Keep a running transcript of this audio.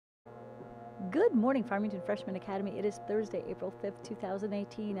Good morning, Farmington Freshman Academy. It is Thursday, April 5th,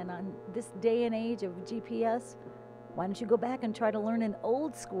 2018, and on this day and age of GPS, why don't you go back and try to learn an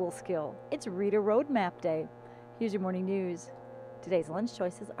old school skill? It's Read a Roadmap Day. Here's your morning news. Today's lunch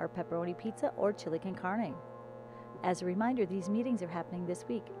choices are pepperoni pizza or chili con carne. As a reminder, these meetings are happening this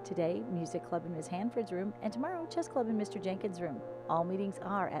week. Today, Music Club in Ms. Hanford's room, and tomorrow, Chess Club in Mr. Jenkins' room. All meetings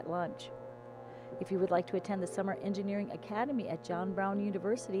are at lunch. If you would like to attend the Summer Engineering Academy at John Brown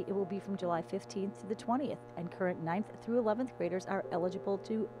University, it will be from July 15th to the 20th, and current 9th through 11th graders are eligible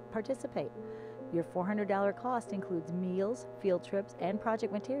to participate. Your $400 cost includes meals, field trips, and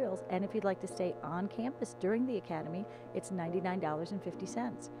project materials, and if you'd like to stay on campus during the academy, it's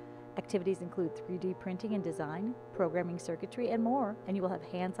 $99.50. Activities include 3D printing and design, programming circuitry, and more, and you will have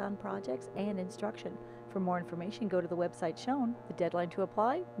hands-on projects and instruction. For more information, go to the website shown. The deadline to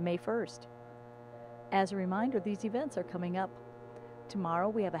apply, May 1st. As a reminder, these events are coming up. Tomorrow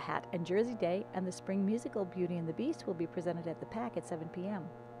we have a hat and jersey day, and the spring musical Beauty and the Beast will be presented at the PAC at 7 p.m.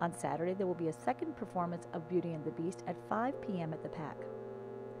 On Saturday, there will be a second performance of Beauty and the Beast at 5 p.m. at the PAC.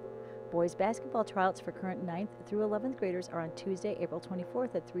 Boys basketball tryouts for current 9th through 11th graders are on Tuesday, April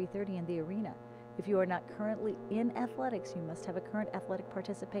 24th at 3:30 in the arena. If you are not currently in athletics, you must have a current athletic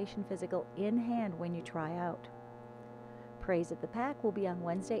participation physical in hand when you try out. Praise at the PAC will be on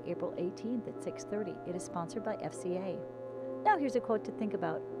Wednesday, April 18th at 6:30. It is sponsored by FCA. Now here's a quote to think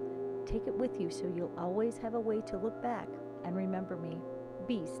about. Take it with you so you'll always have a way to look back and remember me,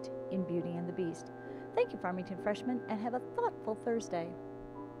 Beast in Beauty and the Beast. Thank you, Farmington Freshmen, and have a thoughtful Thursday.